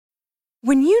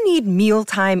When you need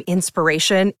mealtime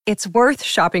inspiration, it's worth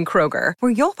shopping Kroger,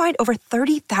 where you'll find over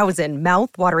 30,000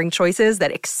 mouth-watering choices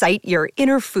that excite your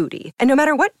inner foodie. And no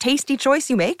matter what tasty choice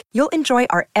you make, you'll enjoy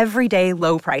our everyday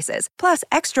low prices, plus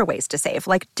extra ways to save,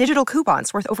 like digital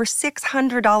coupons worth over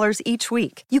 $600 each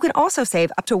week. You can also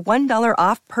save up to $1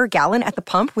 off per gallon at the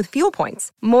pump with fuel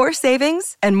points. More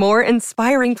savings and more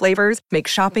inspiring flavors make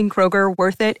shopping Kroger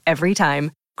worth it every time.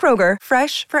 Kroger,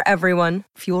 fresh for everyone.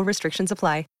 Fuel restrictions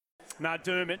apply. No,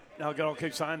 Dermot. I'll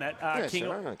keep saying that. King,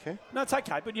 I don't care. No, it's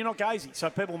okay, but you're not Gazy.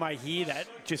 So people may hear that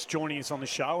just joining us on the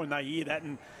show, and they hear that,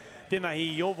 and then they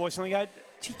hear your voice, and they go,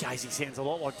 gee, Gazy sounds a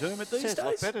lot like Dermot these days. Sounds a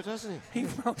lot better, doesn't he? He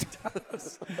well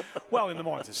does. Well, in the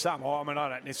minds of some. I mean, I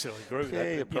don't necessarily agree with that.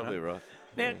 Yeah, you're but, probably right.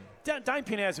 Now, Dane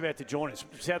Pinau's about to join us.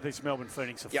 South East Melbourne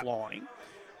Phoenix are flying.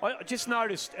 I just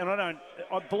noticed, and I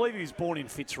believe he was born in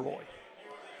Fitzroy.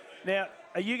 Now,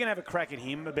 are you going to have a crack at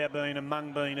him about being a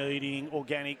mung bean eating,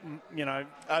 organic,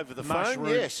 over the mushroom,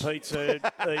 phone? Yes. Pizza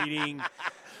eating,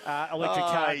 electric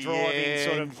car driving,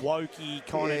 sort of wokey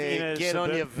kind of inner get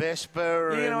on your Vespa.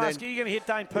 You're going to hit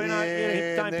Dane Pino. You're going to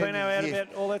hit Dane Pino out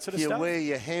about all that sort of stuff. You wear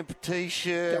your hemp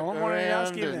T-shirt. Go on, why don't you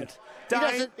ask him that?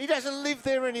 Dane, he doesn't live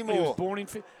there anymore. He was born in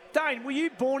Dane, were you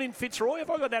born in Fitzroy?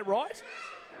 Have I got that right?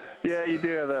 Yeah, you do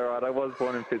have that right. I was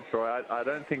born in Fitzroy. I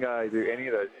don't think I do any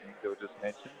of those things that were just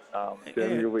mentioned.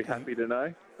 Jeremy will be happy to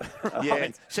know. Yeah,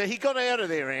 so he got out of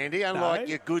there, Andy, unlike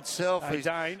your good self who's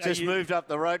just moved up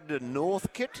the road to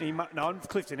Northcote. No, I'm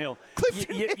Clifton Hill.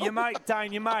 Clifton Hill. You mate,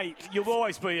 Dane, you'll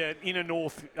always be an inner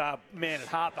north man at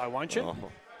heart, though, won't you?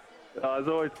 There's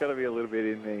always got to be a little bit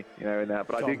in me, in that.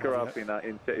 But I did grow up in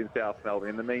South Melbourne,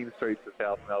 in the mean streets of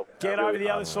South Melbourne. Get over the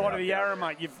other side of the Yarra,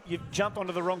 mate. You've jumped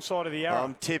onto the wrong side of the Yarra.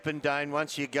 I'm tipping, Dane,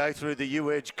 once you go through the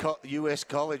US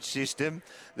college system,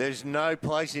 there's no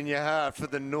place in your heart for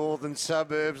the northern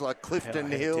suburbs like Clifton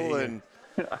Hill, and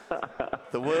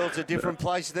the world's a different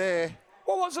place there.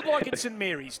 What was it like at St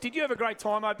Mary's? Did you have a great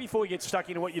time, mate, before you get stuck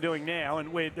into what you're doing now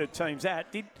and where the team's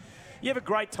at? Did you have a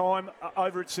great time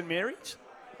over at St Mary's?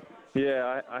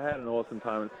 Yeah, I had an awesome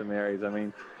time at St Mary's. I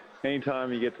mean,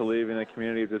 anytime you get to live in a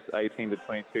community of just 18 to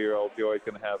 22-year-olds, you're always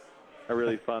going to have a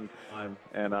really fun time.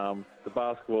 And the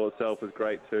basketball itself was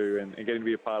great too. And getting to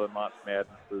be a part of March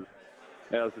Madness was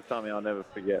just something I'll never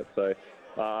forget. So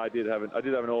I did have an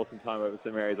awesome time over at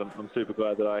St Mary's. I'm super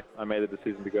glad that I made the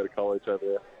decision to go to college over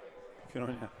there. Good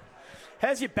on you.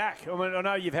 How's your back? I mean, I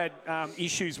know you've had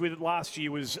issues with it. Last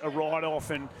year was a write-off,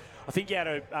 and I think you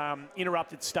had an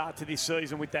interrupted start to this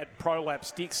season with that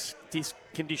prolapse disc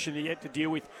condition that you had to deal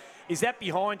with. Is that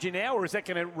behind you now, or is that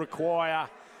going to require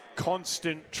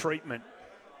constant treatment?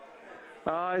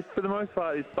 For the most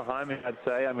part, it's behind me, I'd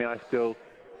say. I mean, I still,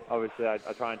 obviously, I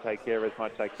try and take care of it as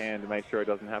much as I can to make sure it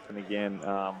doesn't happen again.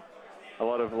 A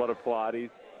lot of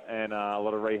Pilates and a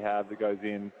lot of rehab that goes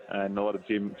in, and a lot of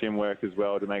gym work as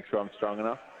well to make sure I'm strong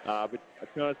enough. But to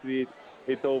be honest with you,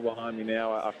 it's all behind me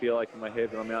now. I feel like in my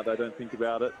head when I'm out there, I don't think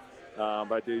about it.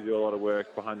 But I do a lot of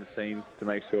work behind the scenes to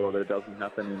make sure that it doesn't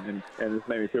happen, and it's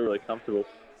made me feel really comfortable.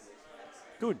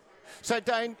 Good. So,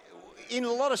 Dane, in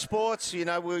a lot of sports,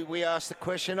 we ask the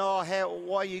question,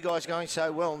 why are you guys going so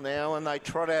well now? And they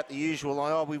trot out the usual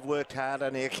line, we've worked hard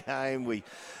on our game,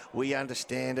 we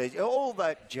understand it, all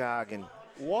that jargon.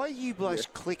 Why are you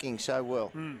both clicking so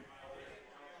well?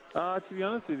 To be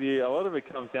honest with you, a lot of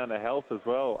it comes down to health as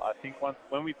well. I think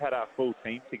when we've had our full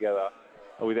team together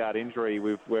without injury,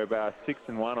 we're about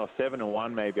 6-1 or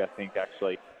 7-1 maybe, I think,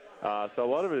 actually. So a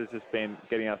lot of it has just been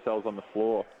getting ourselves on the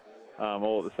floor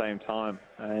all at the same time.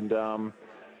 And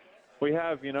we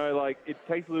have, it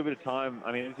takes a little bit of time.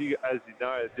 I mean, as you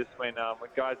know, just when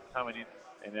guys are coming in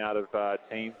and out of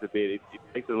teams a bit, it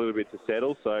takes a little bit to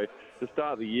settle. So to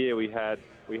start the year, we had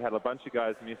a bunch of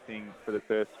guys missing for the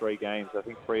first 3 games. I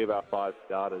think 3 of our 5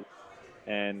 starters.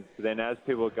 And then as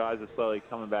guys are slowly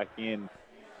coming back in,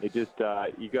 it just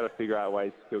you got to figure out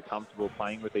ways to feel comfortable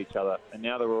playing with each other. And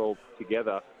now that we're all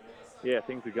together,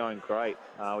 things are going great.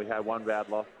 We had 1 bad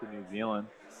loss to New Zealand,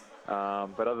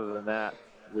 but other than that,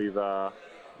 we've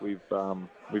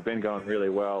been going really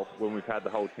well when we've had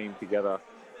the whole team together.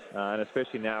 And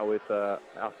especially now with us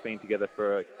being together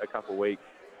for a couple of weeks,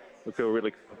 we feel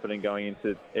really confident going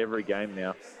into every game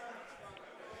now.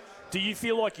 Do you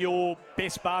feel like your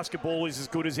best basketball is as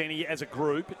good as any as a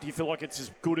group? Do you feel like it's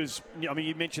as good as,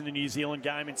 you mentioned the New Zealand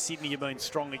game, and Sydney have been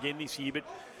strong again this year, but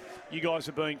you guys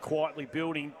have been quietly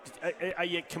building. Are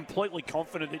you completely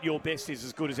confident that your best is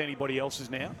as good as anybody else's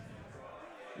now?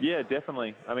 Yeah,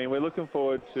 definitely. I mean, we're looking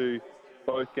forward to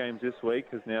both games this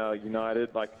week because now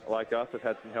United, like us, have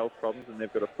had some health problems and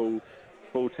they've got a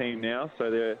full team now, so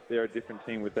they're a different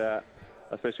team with that.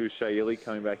 especially with Shea Ili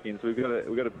coming back in. So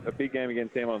we've got a big game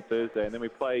against them on Thursday, and then we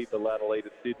play the ladder lead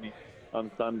at Sydney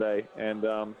on Sunday. And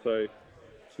so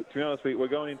to be honest, we're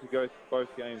going into both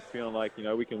games feeling like,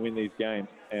 we can win these games,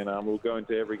 and we'll go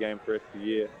into every game for the rest of the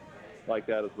year like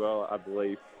that as well, I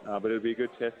believe. But it'll be a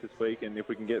good test this week, and if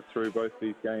we can get through both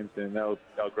these games, then that'll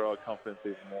grow our confidence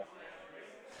even more.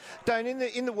 Dane,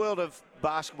 in the world of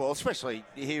basketball, especially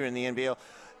here in the NBL,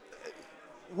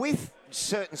 with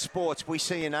certain sports, we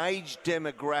see an age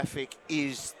demographic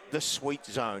is the sweet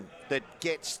zone that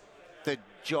gets the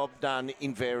job done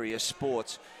in various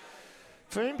sports.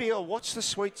 For NBL, what's the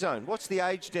sweet zone? What's the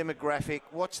age demographic?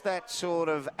 What's that sort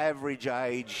of average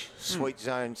age sweet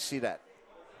zone sit at?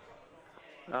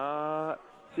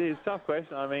 It's a tough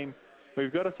question. I mean,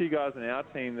 we've got a few guys in our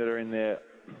team that are in their...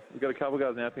 We've got a couple of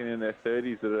guys in our team in their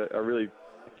 30s that are really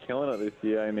killing it this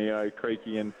year, and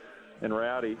Creaky and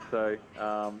Rowdy. So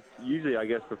usually, I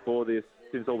guess, before this,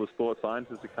 since all the sports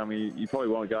scientists are coming, you probably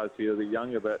want guys to be a bit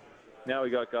younger, but now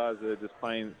we've got guys that are just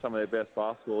playing some of their best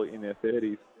basketball in their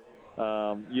 30s.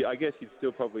 I guess you'd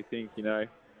still probably think,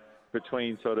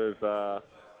 between sort of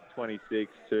 26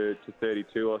 to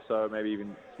 32 or so, maybe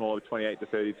even smaller, 28 to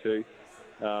 32.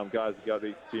 Guys have got the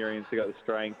experience, they've got the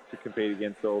strength to compete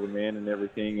against all the men and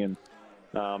everything, and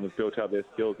have built up their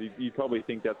skills. You probably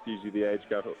think that's usually the age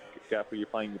gap where you're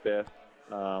playing the best.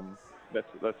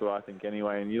 That's what I think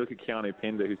anyway. And you look at Keanu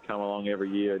Pender, who's come along every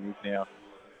year, and he's now,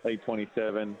 I think,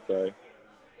 27, so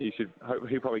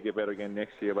he'll probably get better again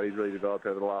next year, but he's really developed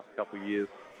over the last couple of years,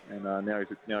 and now he's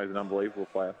an unbelievable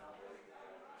player.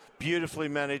 Beautifully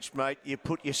managed, mate. You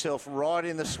put yourself right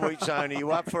in the sweet zone. Are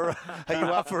you up for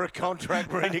a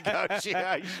contract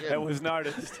renegotiation? That was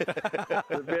noticed.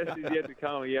 The best is yet to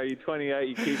come. You're 28.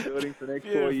 You keep building for the next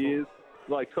 4 years.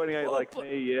 Like 28, like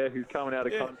me, who's coming out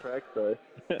of contract. So,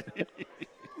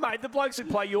 mate, the blokes that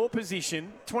play your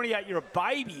position, 28. You're a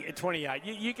baby at 28.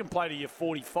 You can play till you're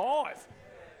 45.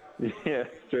 Yeah,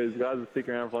 it's true. These guys are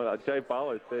sticking around for like Jay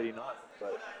Barlow's 39. So,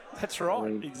 that's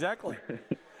right. Exactly.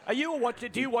 Do you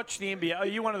watch the NBA? Are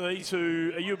you one of these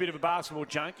are you a bit of a basketball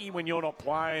junkie when you're not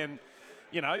playing?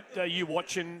 Are you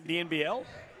watching the NBL?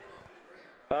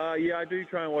 Yeah, I do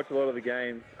try and watch a lot of the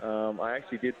games. I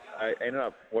ended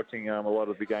up watching a lot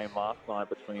of the game last night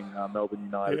between Melbourne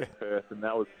United and Perth, and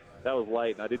that was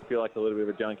late, and I did feel like a little bit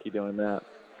of a junkie doing that.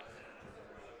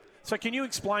 So can you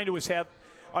explain to us how, I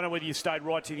don't know whether you stayed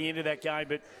right to the end of that game,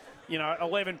 but,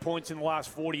 11 points in the last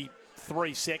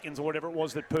 43 seconds or whatever it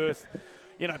was that Perth,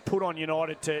 put on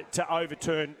United to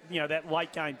overturn, that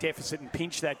late game deficit and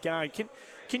pinch that game.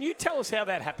 Can you tell us how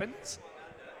that happens?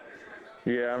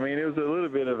 Yeah, I mean, it was a little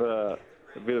bit of a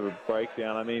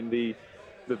breakdown. I mean, the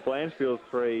Blanchfield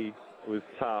 3 was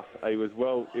tough.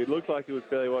 It looked like it was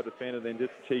fairly well defended, then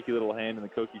just a cheeky little hand in the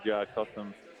cookie jar cost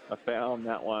them a foul on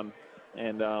that one.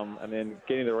 And then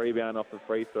getting the rebound off the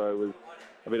free throw was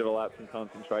a bit of a lapse in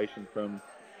concentration from,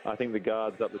 I think, the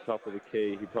guards up the top of the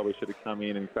key. He probably should have come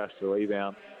in and crashed the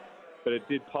rebound. But it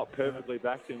did pop perfectly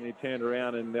back to him. He turned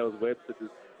around, and there was Webster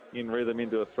just in rhythm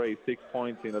into a 3, 6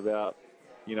 points in about,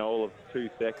 all of 2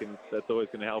 seconds. That's always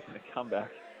going to help in a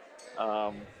comeback.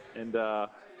 Other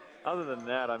than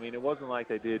that, I mean, it wasn't like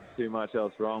they did too much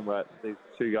else wrong, but these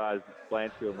two guys,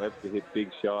 Blanchfield and Webster, hit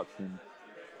big shots and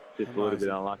just a little bit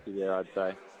unlucky there, I'd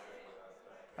say.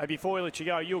 Hey, before we let you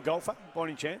go, are you a golfer by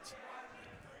any chance?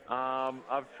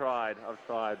 I've tried,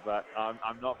 but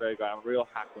I'm not very good. I'm a real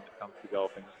hack when it comes to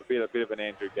golfing. It's a bit of an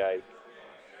Andrew Gaze.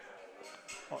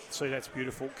 Oh, see, that's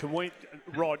beautiful.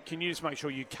 Rod, can you just make sure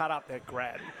you cut up that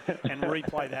grab and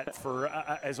replay that for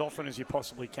as often as you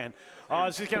possibly can? I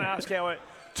was just going to ask our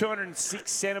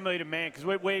 206-centimetre man, because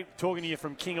we're talking to you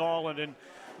from King Island, and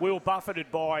we were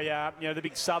buffeted by the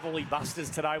big southerly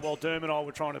busters today while Derm and I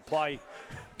were trying to play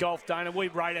golf, Dana. We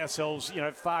rate ourselves,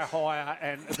 far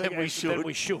higher than we should.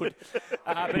 But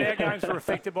our games were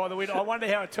affected by the wind. I wonder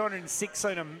how a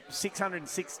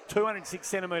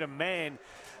 206-centimetre man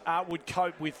would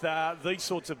cope with these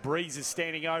sorts of breezes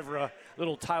standing over a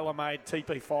little tailor-made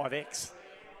TP5X.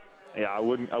 Yeah, I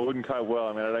wouldn't cope well.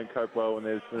 I mean, I don't cope well when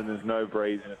there's no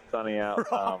breeze and it's sunny out.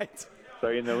 Right. So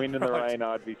in the wind and the rain,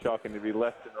 I'd be shocking to be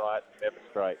left and right, never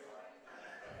straight.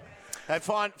 Hey,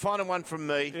 final one from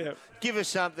me. Yeah. Give us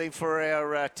something for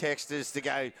our texters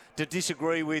to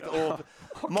disagree with, or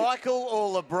Michael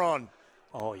or LeBron.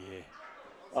 Oh yeah.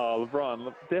 Oh,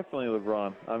 LeBron, definitely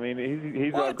LeBron. I mean,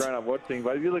 he's not grown up watching,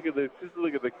 but if you look at the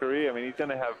career, I mean, he's going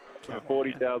to have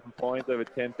 40,000 points, over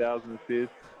 10,000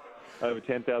 assists, over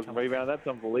 10,000 rebounds. That's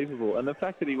unbelievable. And the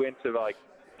fact that he went to like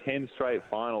 10 straight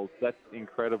finals, that's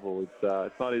incredible.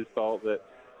 It's not his fault that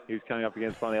he was coming up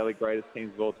against one of the other greatest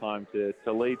teams of all time. To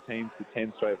lead teams to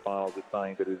 10 straight finals is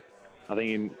something that is I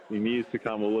think in years to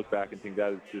come, we'll look back and think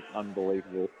that is just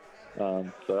unbelievable.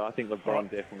 So I think LeBron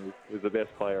definitely was the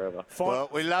best player ever. Well,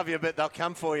 we love you, but they'll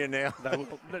come for you now.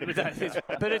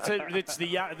 But it's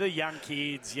the young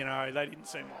kids, you know. They didn't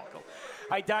see Michael.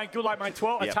 Hey, Dane, good luck, mate.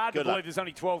 It's hard to believe there's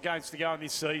only 12 games to go in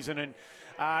this season, and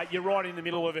you're right in the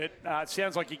middle of it. It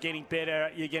sounds like you're getting better,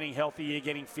 you're getting healthier, you're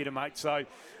getting fitter, mate. So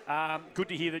good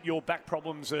to hear that your back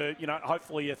problems are, you know,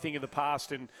 hopefully a thing of the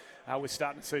past, and we're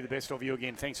starting to see the best of you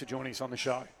again. Thanks for joining us on the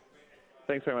show.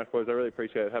 Thanks very much, boys. I really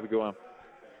appreciate it. Have a good one.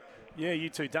 Yeah, you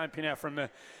too. Dane Pinnau from the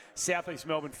Southeast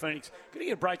Melbourne Phoenix. Going to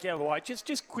get a break out of the way.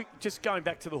 Just quick, just going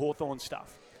back to the Hawthorn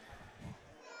stuff.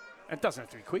 It doesn't have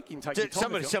to be quick. You can take your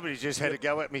time. Somebody just had a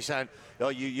go at me saying, "Oh,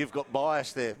 you've got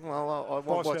bias there." Well, I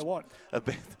bias about what?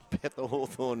 About the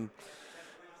Hawthorn.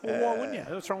 Well, why wouldn't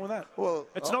you? What's wrong with that? Well,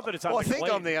 it's not that it's I think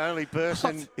I'm the only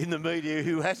person in the media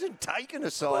who hasn't taken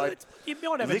a side. Well, you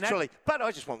might have literally, but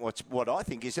I just want what I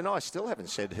think is, and I still haven't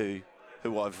said who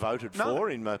I've voted for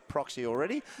in my proxy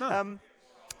already. No.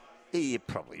 You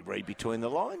probably read between the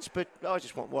lines, but I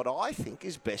just want what I think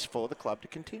is best for the club to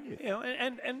continue. Yeah,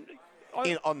 and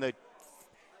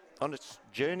on its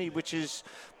journey, which is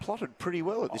plotted pretty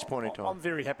well at this point in time. I'm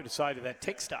very happy to say to that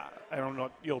texter, and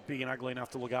you're big and ugly enough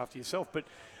to look after yourself, but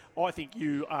I think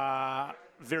you are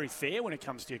very fair when it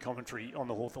comes to your commentary on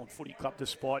the Hawthorn Footy Club,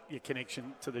 despite your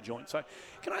connection to the joint. So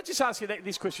can I just ask you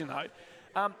this question, though?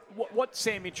 What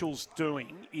Sam Mitchell's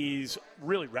doing is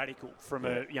really radical from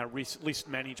a list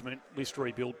management, list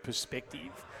rebuild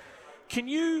perspective. Can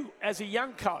you, as a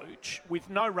young coach with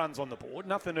no runs on the board,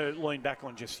 nothing to lean back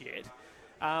on just yet,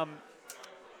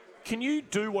 can you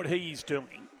do what he's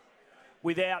doing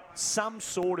without some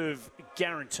sort of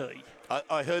guarantee?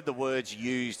 I heard the words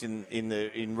used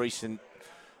in recent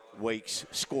weeks,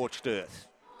 scorched earth.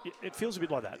 It feels a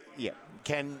bit like that. Yeah.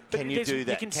 Can you do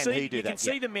that? Can he do that? You can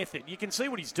see the method. You can see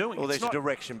what he's doing. Well, there's a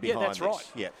direction behind this. Yeah, that's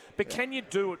right. Yeah. But can you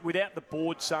do it without the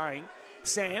board saying,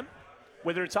 Sam,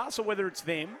 whether it's us or whether it's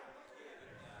them,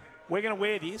 we're going to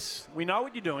wear this. We know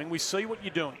what you're doing. We see what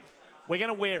you're doing. We're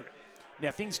going to wear it.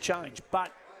 Now, things change,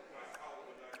 but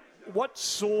what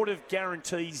sort of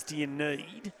guarantees do you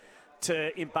need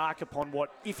to embark upon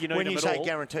what, if you need them at all? When you say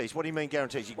guarantees, what do you mean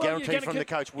guarantees? You guarantee from the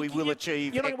coach we will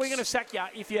achieve X. We're going to sack you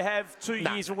if you have 2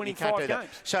 years of winning 5 games.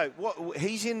 So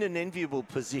he's in an enviable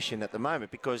position at the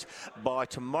moment because by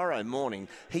tomorrow morning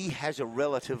he has a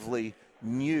relatively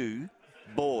new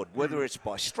board, whether it's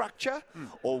by structure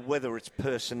or whether it's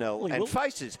personnel and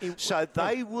faces. So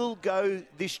they will go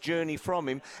this journey from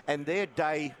him, and their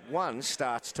day one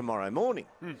starts tomorrow morning.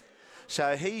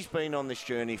 So he's been on this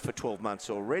journey for 12 months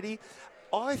already.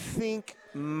 I think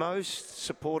most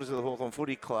supporters of the Hawthorn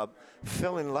Footy Club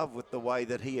fell in love with the way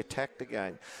that he attacked the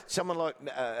game. Someone like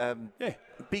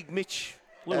Big Mitch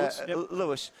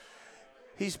Lewis,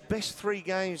 his best 3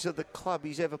 games of the club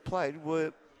he's ever played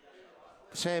were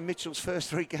Sam Mitchell's first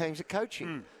 3 games of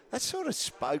coaching. That sort of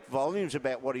spoke volumes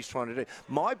about what he's trying to do.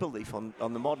 My belief on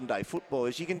the modern day football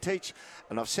is you can teach,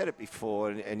 and I've said it before,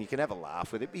 and you can have a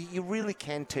laugh with it, but you really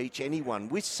can teach anyone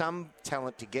with some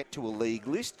talent to get to a league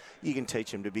list. You can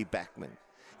teach them to be backmen.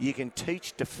 You can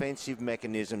teach defensive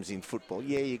mechanisms in football.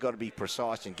 Yeah, you've got to be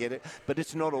precise and get it, but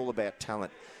it's not all about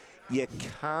talent. You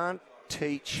can't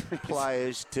teach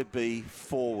players to be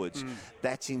forwards.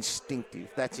 That's instinctive.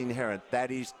 That's inherent. That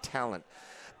is talent.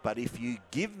 But if you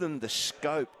give them the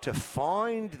scope to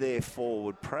find their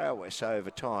forward prowess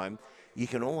over time, you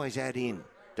can always add in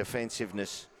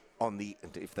defensiveness on the,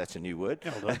 if that's a new word,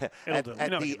 at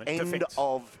the end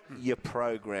of your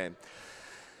program.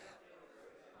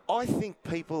 I think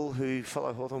people who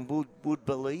follow Hawthorn would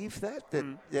believe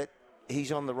that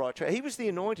he's on the right track. He was the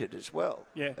anointed as well.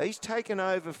 Yeah. He's taken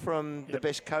over from the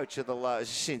best coach of the last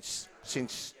since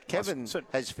Kevin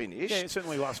has finished. Yeah,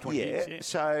 certainly last 20 years. Yeah.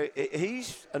 So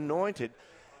he's anointed.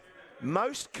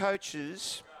 Most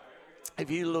coaches, if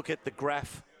you look at the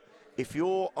graph, if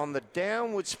you're on the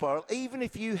downward spiral, even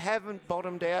if you haven't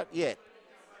bottomed out yet,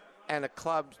 and a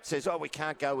club says, we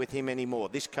can't go with him anymore,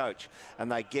 this coach, and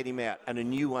they get him out, and a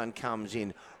new one comes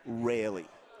in, rarely,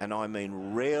 and I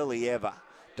mean rarely ever,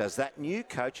 does that new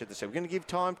coach, that they say, we're going to give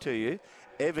time to you,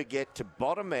 ever get to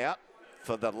bottom out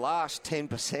for the last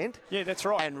 10%. Yeah, that's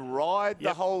right. And ride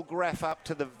the whole graph up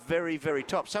to the very, very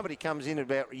top. Somebody comes in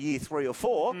about year 3 or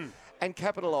 4 and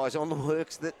capitalise on the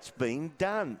works that's been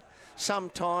done.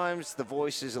 Sometimes the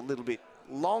voice is a little bit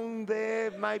long there,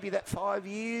 maybe that 5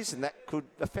 years, and that could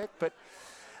affect. But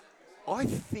I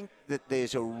think that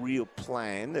there's a real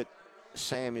plan that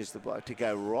Sam is the bloke to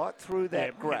go right through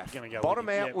that graph. Bottom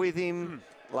out with him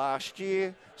last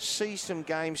year, see some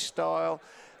game style,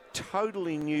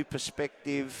 totally new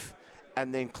perspective,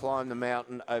 and then climb the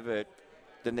mountain over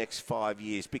the next 5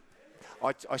 years.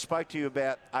 I spoke to you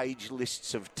about age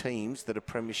lists of teams that are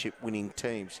premiership winning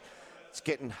teams. It's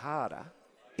getting harder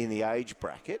in the age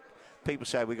bracket. People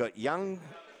say I've got a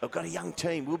young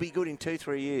team, we'll be good in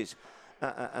 2-3 years.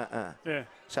 Yeah.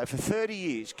 So for 30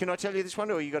 years, can I tell you this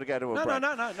one, or you got to go to a break?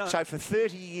 No. So for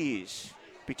 30 years,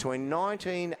 between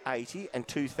 1980 and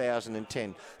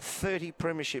 2010, 30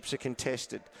 premierships are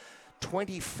contested.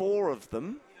 24 of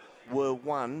them were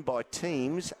won by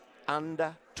teams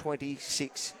under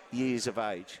 26 years of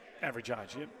age. Average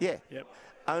age, yep. Yeah. Yep.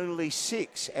 Only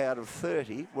 6 out of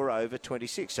 30 were over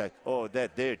 26. So,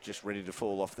 they're just ready to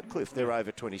fall off the cliff. They're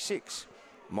over 26.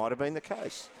 Might have been the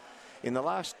case. In the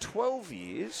last 12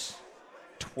 years,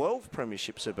 12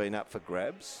 premierships have been up for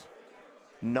grabs.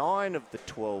 9 of the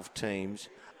 12 teams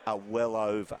are well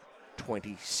over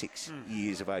 26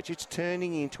 years of age. It's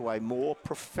turning into a more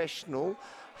professional,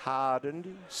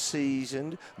 hardened,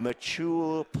 seasoned,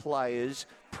 mature players'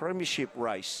 premiership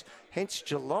race. Hence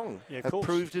Geelong have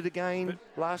proved it again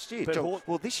last year.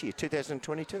 This year,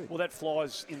 2022. Well, that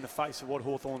flies in the face of what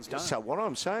Hawthorn's done. So what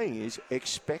I'm saying is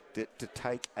expect it to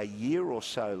take a year or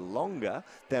so longer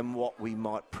than what we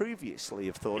might previously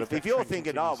have thought of. If you're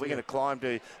thinking, we're going to climb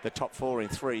to the top 4 in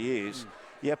 3 years,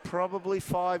 you're probably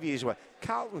 5 years away.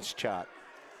 Carlton's chart.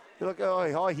 You're like,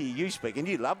 I hear you speak, and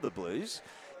you love the Blues.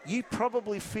 You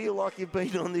probably feel like you've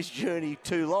been on this journey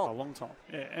too long. A long time,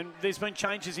 yeah. And there's been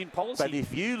changes in policy. But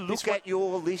if you look at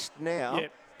your list now,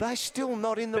 they're still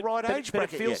not in the right age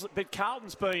bracket yet. But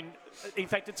Carlton's been, in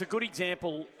fact, it's a good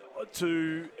example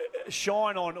to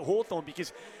shine on Hawthorn,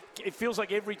 because it feels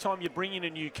like every time you bring in a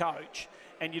new coach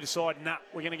and you decide,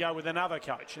 we're going to go with another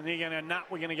coach, and then you're going to,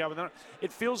 we're going to go with another,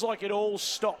 it feels like it all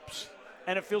stops.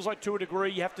 And it feels like, to a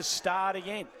degree, you have to start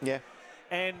again. Yeah.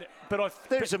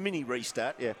 There's a mini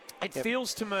restart, yeah. It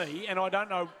feels to me, and I don't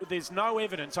know, there's no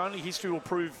evidence, only history will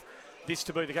prove this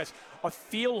to be the case. I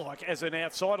feel like, as an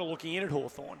outsider looking in at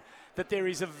Hawthorn, that there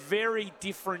is a very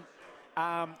different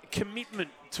commitment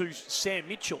to Sam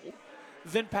Mitchell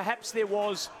than perhaps there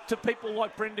was to people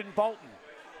like Brendan Bolton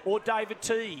or David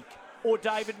Teague or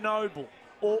David Noble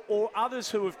or others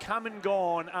who have come and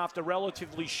gone after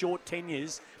relatively short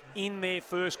tenures in their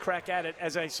first crack at it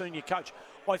as a senior coach.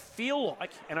 I feel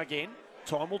like, and again,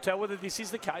 time will tell whether this is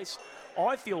the case,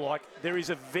 I feel like there is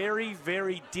a very,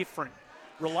 very different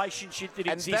relationship that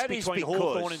exists between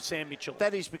Hawthorn and Sam Mitchell.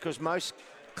 That is because most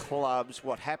clubs,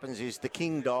 what happens is the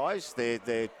king dies, their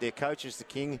coach is the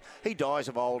king, he dies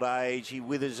of old age, he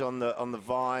withers on the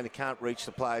vine, he can't reach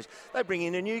the players. They bring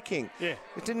in a new king. Yeah.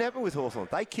 It didn't happen with Hawthorn.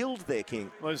 They killed their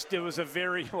king. That's a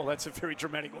very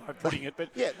dramatic way of putting it, but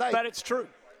it's true.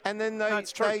 And then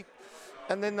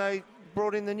they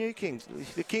brought in the new king.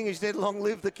 The king is dead. Long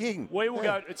live the king. We will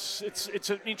go. It's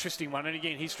an interesting one, and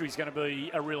again, history is going to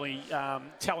be a really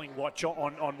telling watch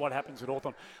on what happens at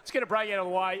Hawthorn. Let's get a break out of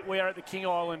the way. We are at the King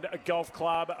Island Golf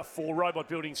Club for Robot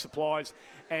Building Supplies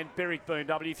and Berwick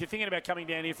BMW. If you're thinking about coming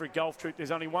down here for a golf trip,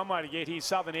 there's only one way to get here.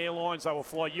 Southern Airlines. They will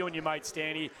fly you and your mates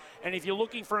down here. And if you're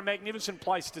looking for a magnificent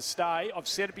place to stay, I've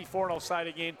said it before and I'll say it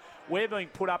again. We're being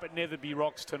put up at Netherby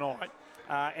Rocks tonight.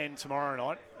 And tomorrow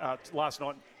night, last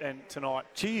night and tonight.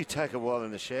 Gee, you take a while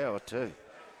in the shower too.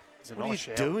 What are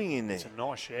you doing in there? It's a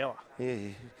nice shower. Yeah.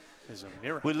 There's a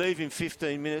mirror. We leave in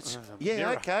 15 minutes.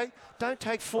 Yeah, okay. Don't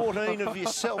take 14 of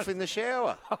yourself in the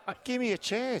shower. Give me a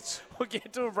chance. We'll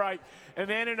get to a break. A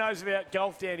man who knows about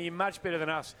golf down here much better than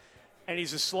us. And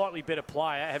he's a slightly better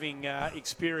player, having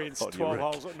experienced 12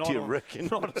 holes. Do you reckon?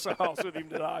 Not holes with him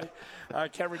today.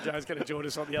 Cameron Jones going to join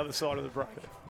us on the other side of the break.